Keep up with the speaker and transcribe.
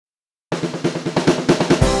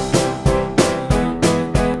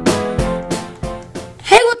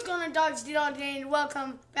Dogs, D-Dog Dane, and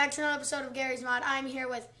welcome back to another episode of Garry's Mod. I'm here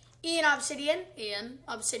with Ian Obsidian.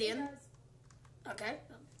 Okay.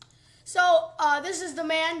 So, this is the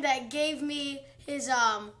man that gave me his,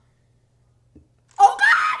 Oh God!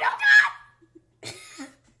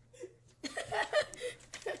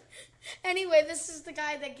 Anyway, this is the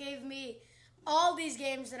guy that gave me all these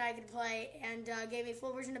games that I could play and gave me a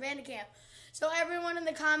full version of Bandicamp. So everyone in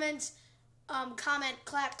the comments, comment,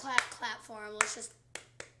 clap, clap, clap for him. Let's just...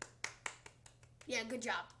 Yeah, good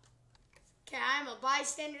job. Okay, I'm a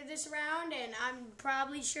bystander this round, and I'm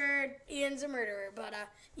probably sure Ian's a murderer, but,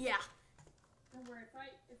 yeah. Don't worry,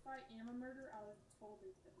 if I am a murderer, I would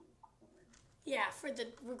totally kill you. Don't worry. Yeah, for the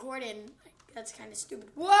recording, that's kind of stupid.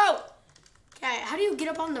 Whoa! Okay, how do you get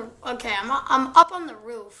up on the... Okay, I'm up on the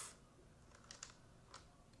roof.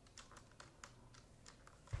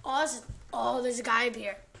 Oh, there's a guy up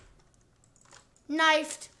here.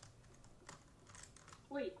 Knifed.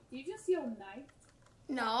 Wait, did you just yell knife?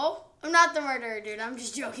 No, I'm not the murderer, dude. I'm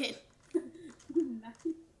just joking. Knife?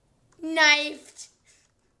 Knifed.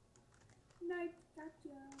 Knife,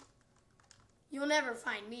 gotcha. You'll never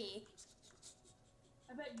find me.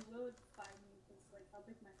 I bet you will find me because, like, how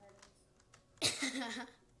big my head is.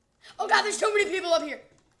 Oh, God, there's so many people up here.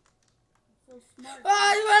 I'm so smart.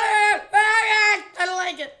 I don't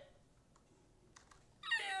like it.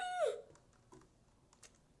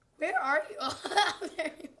 Where are you? Oh,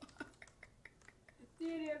 there you are.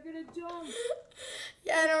 Daddy, I'm gonna jump.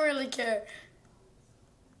 Yeah, I don't really care.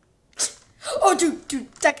 Oh, dude,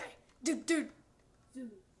 that guy. Dude.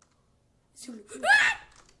 Zulu. Ah!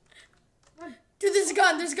 Run. Dude, there's a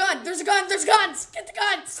gun. Get the guns. Get the gun. Get the guns. That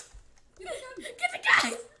guy's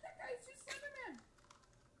just Slenderman.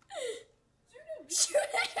 Shoot him. Shoot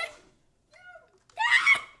it.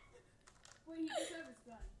 Ah! Wait, he does have his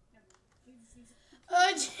gun. Never mind. He's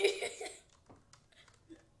Oh, gee.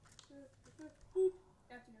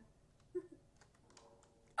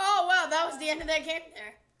 Oh, wow, that was the end of that game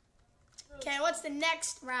there. Okay, what's the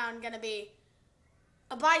next round gonna be?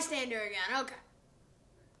 A bystander again. Okay.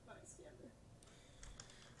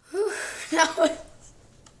 Whew, that was...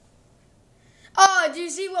 Oh, do you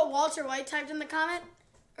see what Walter White typed in the comment?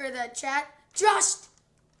 Or the chat? Just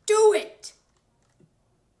do it!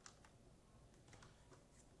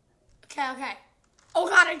 Okay. Oh,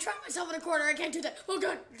 God, I trapped myself in a corner. I can't do that. Oh,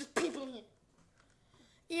 God, there's people in.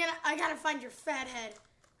 Ian, I gotta find your fat head.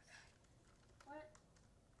 What?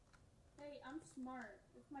 Hey, I'm smart.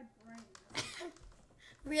 It's my brain.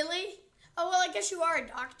 Really? Oh, well, I guess you are a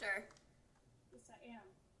doctor. Yes, I am.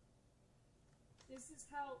 This is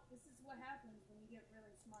what happens when you get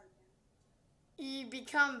really smart, man. You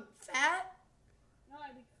become fat? No,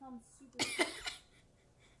 I become super smart.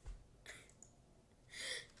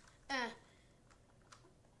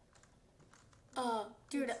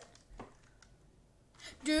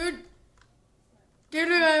 Dude, we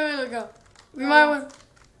might go. We might want...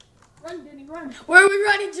 Run, Denny, run. Where are we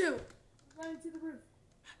running to? Run to the roof.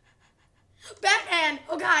 Batman!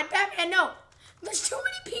 Oh, God, Batman, no. There's too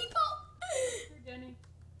many people. Here, Denny.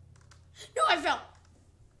 No, I fell.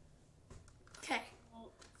 Okay.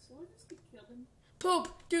 Oh, so I just killed him. Poop.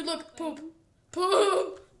 Dude, look, poop.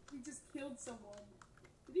 Poop. He just killed someone.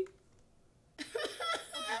 Did he?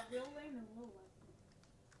 Okay, real lane and low lane.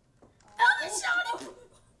 Oh, there's so many.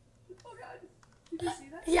 Oh, God. Did you see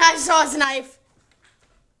that? Yeah, I saw his knife.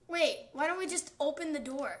 Wait, why don't we just open the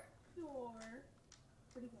door? Door.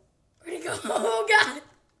 Where'd he go? Where'd he go? Oh, God.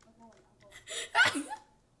 I'm going.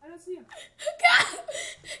 I don't see him. God,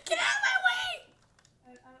 get out of my way. I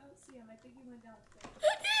don't see him. I think he went downstairs.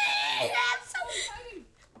 I'm so... Oh, he's hiding.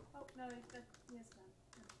 Oh, no, he has gone.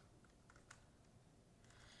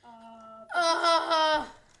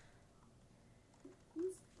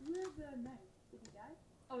 Who had the knife? Did he die?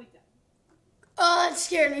 Oh, he died. Oh, that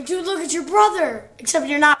scared me. Dude, look at your brother. Except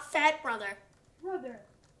you're not fat, brother. Brother.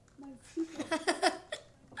 My super.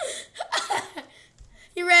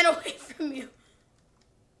 He ran away from you.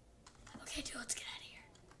 Okay, dude, let's get out of here.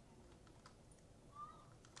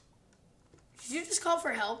 Did you just call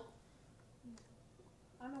for help?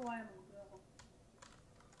 I don't know why I'm a girl.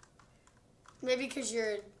 Maybe because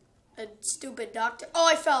you're a stupid doctor. Oh,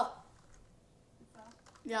 I fell.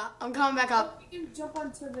 Yeah, I'm coming back up. You can jump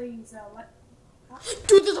onto these,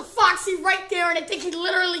 Dude, there's a foxy right there, and I think he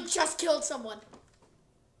literally just killed someone.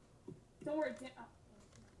 Don't worry,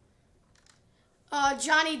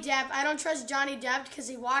 Johnny Depp. I don't trust Johnny Depp because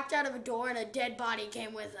he walked out of a door and a dead body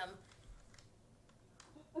came with him.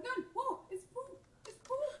 A gun! Oh, it's poop! It's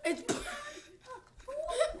poop! It's poop! Oh,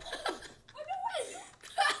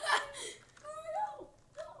 no!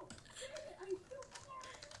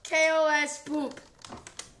 KOS poop.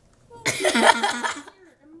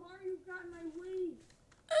 And Mario got in my way.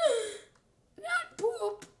 Not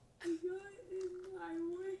poop. He got in my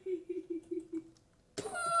way.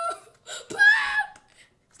 Poop. Poop.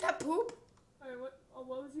 Is that poop? Alright,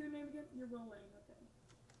 what was your name again? You're Lil Wayne, okay.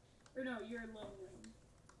 Or no, you're Lil Wayne.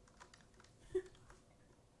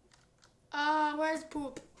 Where's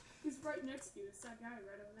poop? He's right next to you. It's that guy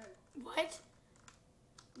right over there. What?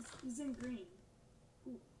 He's in green.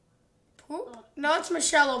 Poop? No, it's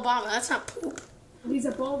Michelle Obama. That's not poop. He's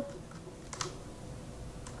above.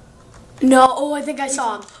 No, oh, I think I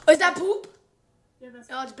saw him. Oh, is that poop? Yeah, that's.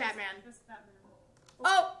 Oh, it's Batman. That's Batman.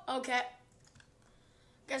 Oh, okay.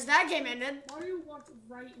 Guess that game ended. Mario walked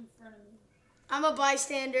right in front of me. I'm a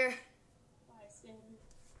bystander.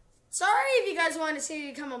 Sorry if you guys want to see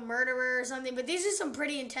me become a murderer or something, but these are some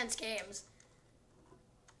pretty intense games.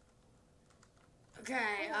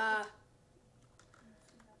 Okay, Alright.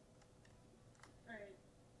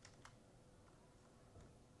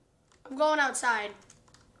 I'm going outside.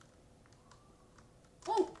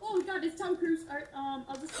 Oh God, it's Tom Cruise. Alright, I'll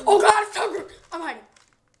just. Oh God, it's Tom Cruise! I'm hiding.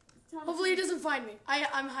 Hopefully he Cruise. doesn't find me.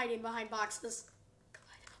 I'm hiding behind boxes.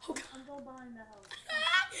 Oh God. I'm going behind the house.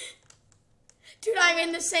 Dude, I'm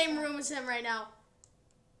in the same room as him right now.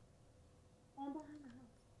 I'm behind the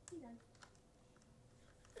house. Hey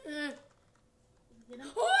guys. Did you get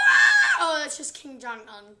him? Oh, that's just King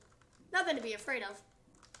Jong-un. Nothing to be afraid of.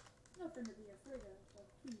 Nothing to be afraid of, but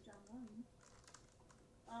King Jong-un.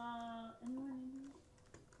 Anyone in here?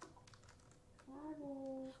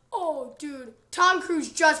 Bravo. Oh, dude, Tom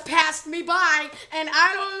Cruise just passed me by, and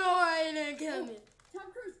I don't know why he didn't kill me.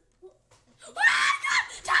 Tom Cruise. Tom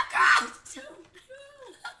Cruise!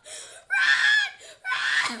 Run!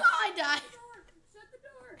 Run! Oh, I died. Shut the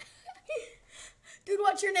door. Dude,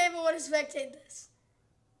 what's your name? I want to spectate this.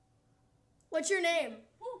 What's your name?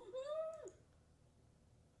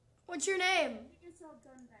 What's your name?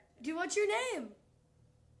 Dude, what's your name?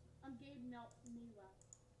 I'm Gabe Newell.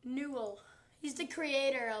 Newell. He's the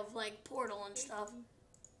creator of, like, Portal and stuff.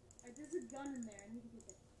 There's a gun in there. I need to get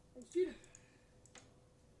that. Hey, shoot him.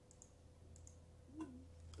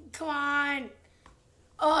 Come on.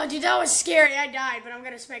 Oh, dude, that was scary. I died, but I'm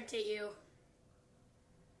going to spectate you.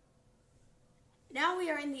 Now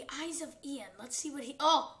we are in the eyes of Ian. Let's see what he...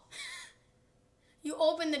 Oh! You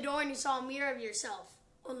opened the door and you saw a mirror of yourself.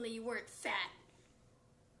 Only you weren't fat.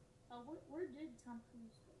 Where did Tom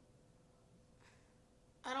Cruise go?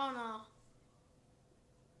 I don't know.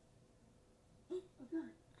 Oh,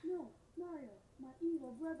 God. No. Mario. My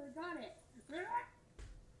evil brother got it.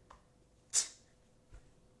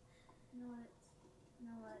 You know what? You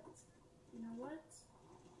know what? You know what?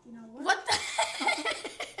 You know what? What the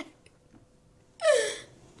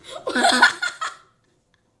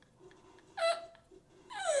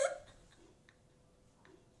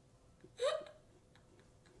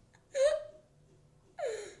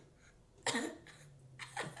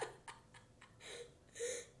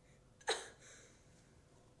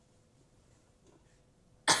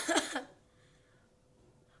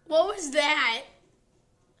What was that?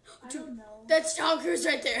 I don't know. That's Tom Cruise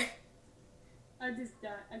right there. I just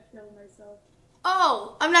died. I killed myself.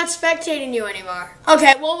 Oh, I'm not spectating you anymore.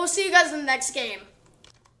 Okay, well, we'll see you guys in the next game.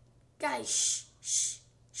 Guys, shh, shh,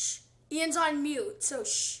 shh. Ian's on mute, so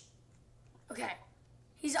shh. Okay,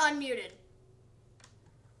 he's unmuted.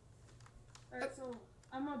 Alright, so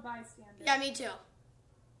I'm a bystander. Yeah, me too.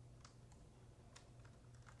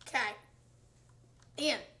 Okay.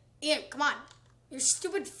 Ian, come on. Your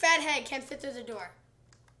stupid fat head can't fit through the door.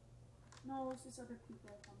 No, it's just other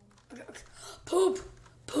people coming. Okay. Poop.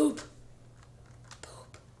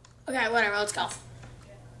 Okay, whatever, let's go.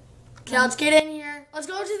 Okay, let's get in here. Let's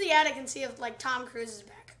go to the attic and see if, like, Tom Cruise is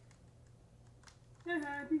back.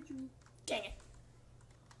 I beat you. Dang it.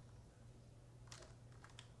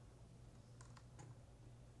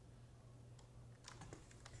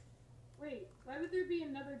 Wait, why would there be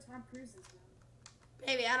another Tom Cruise this time?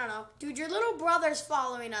 Maybe, I don't know. Dude, your little brother's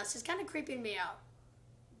following us. It's kind of creeping me out.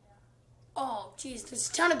 Yeah. Oh, jeez, there's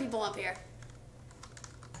a ton of people up here.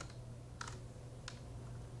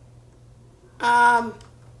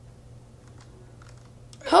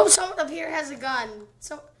 Hope someone up here has a gun.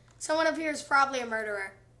 So, someone up here is probably a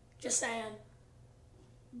murderer. Just saying.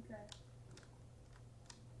 Okay.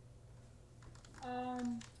 I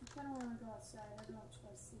kind of want to go outside. I don't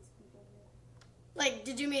trust these people here. Like,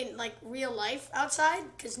 did you mean, like, real life outside?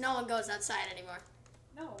 Because no one goes outside anymore.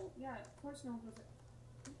 No, yeah, of course no one goes.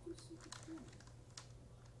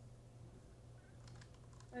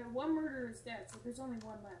 Alright, one murderer is dead, so there's only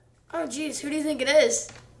one left. Oh, jeez, who do you think it is?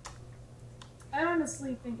 I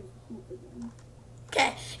honestly think it's Poop again.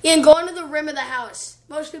 Okay, Ian, go into the rim of the house.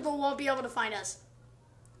 Most people won't be able to find us.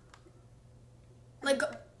 Like, go.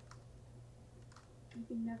 You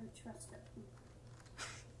can never trust that food.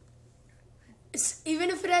 Even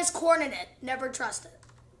if it has corn in it, never trust it.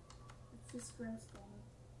 It's just gross,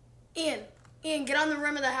 Ian, get on the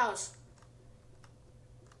rim of the house.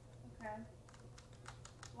 Okay.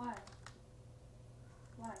 Why?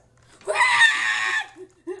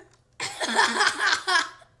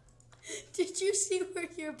 Did you see where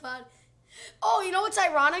your body? Oh, you know what's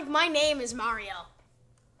ironic? My name is Mario.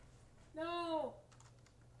 No.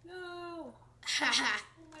 Oh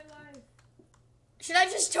my life. Should I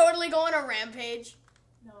just totally go on a rampage?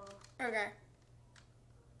 No. Okay.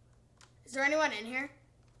 Is there anyone in here?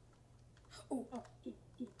 Ooh. Oh, get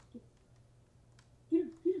him.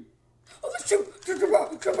 Oh, let's shoot. Shoot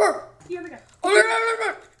her. The other guy. Oh,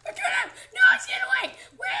 no. No, he's getting away.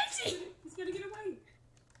 Where is he? He's gonna get away.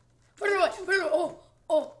 Put it away.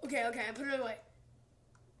 Oh, okay, I put it away.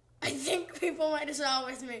 I think people might have saw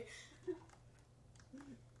it with me.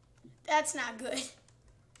 That's not good.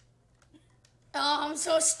 Oh, I'm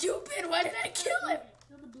so stupid. Why did I kill him?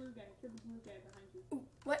 Kill the blue guy. Behind you. Ooh,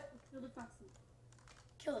 what? Kill the foxy.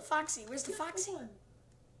 Kill the foxy. Where's the foxy?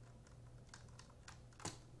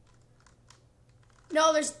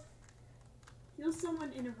 No, there's... Kill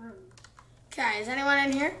someone in a room. Okay, is anyone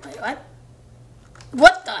in here? Wait, what?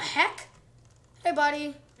 What the heck? Hey,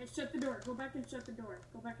 buddy. And shut the door. Go back and shut the door.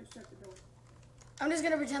 I'm just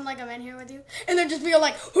gonna pretend like I'm in here with you, and then just be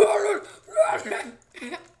like... Alright, put it out.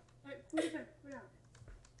 Okay.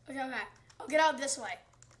 I'll get out this way.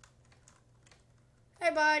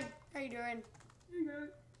 Hey, bud. How you doing? There you go.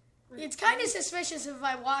 Wait, It's kind of suspicious if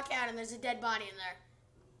I walk out and there's a dead body in there.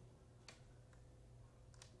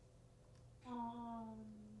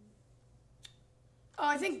 Oh,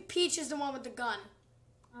 I think Peach is the one with the gun.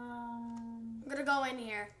 I'm gonna go in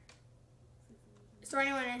here. Is there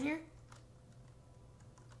anyone in here?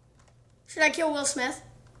 Should I kill Will Smith?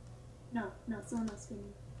 No, someone else kill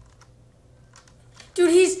me. Dude,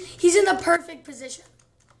 he's in the perfect position.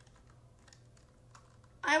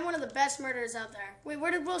 I'm one of the best murderers out there. Wait,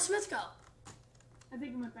 where did Will Smith go? I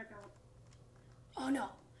think he went back out. Oh, no.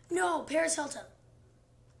 No, Paris Hilton.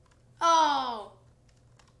 Oh.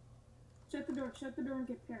 Shut the door and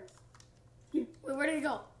get Paris. Wait, where did he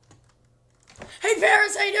go? Hey,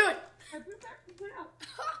 Paris, how you doing? I put it back, put it out.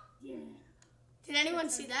 Yeah. Did anyone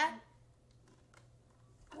see that?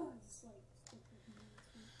 Oh, it's like...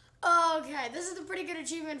 Okay, this is a pretty good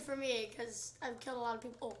achievement for me because I've killed a lot of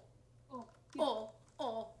people.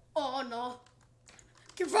 Oh, no.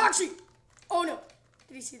 Get Foxy! Oh, no.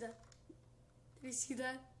 Did he see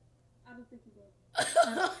that? I don't think he did.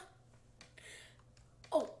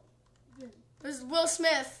 Oh. This is Will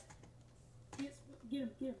Smith. Yes,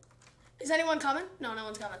 get him. Is anyone coming? No, no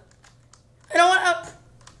one's coming. I don't want to...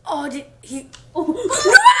 Oh, did he... Oh.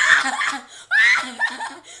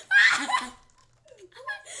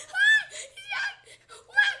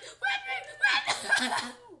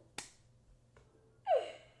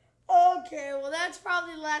 Okay, well that's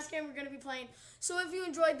probably the last game we're going to be playing. So if you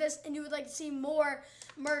enjoyed this and you would like to see more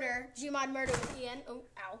murder, Gmod murder with Ian,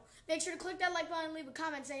 make sure to click that like button and leave a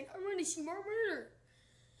comment saying, I want to see more murder.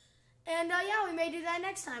 And yeah, we may do that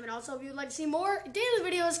next time. And also if you would like to see more daily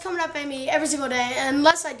videos coming up by me every single day,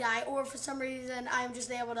 unless I die or for some reason I'm just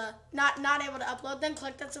able to, not able to upload, then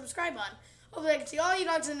click that subscribe button. Hopefully I can see all you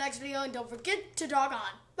dogs in the next video, and don't forget to dog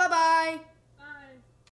on. Bye-bye.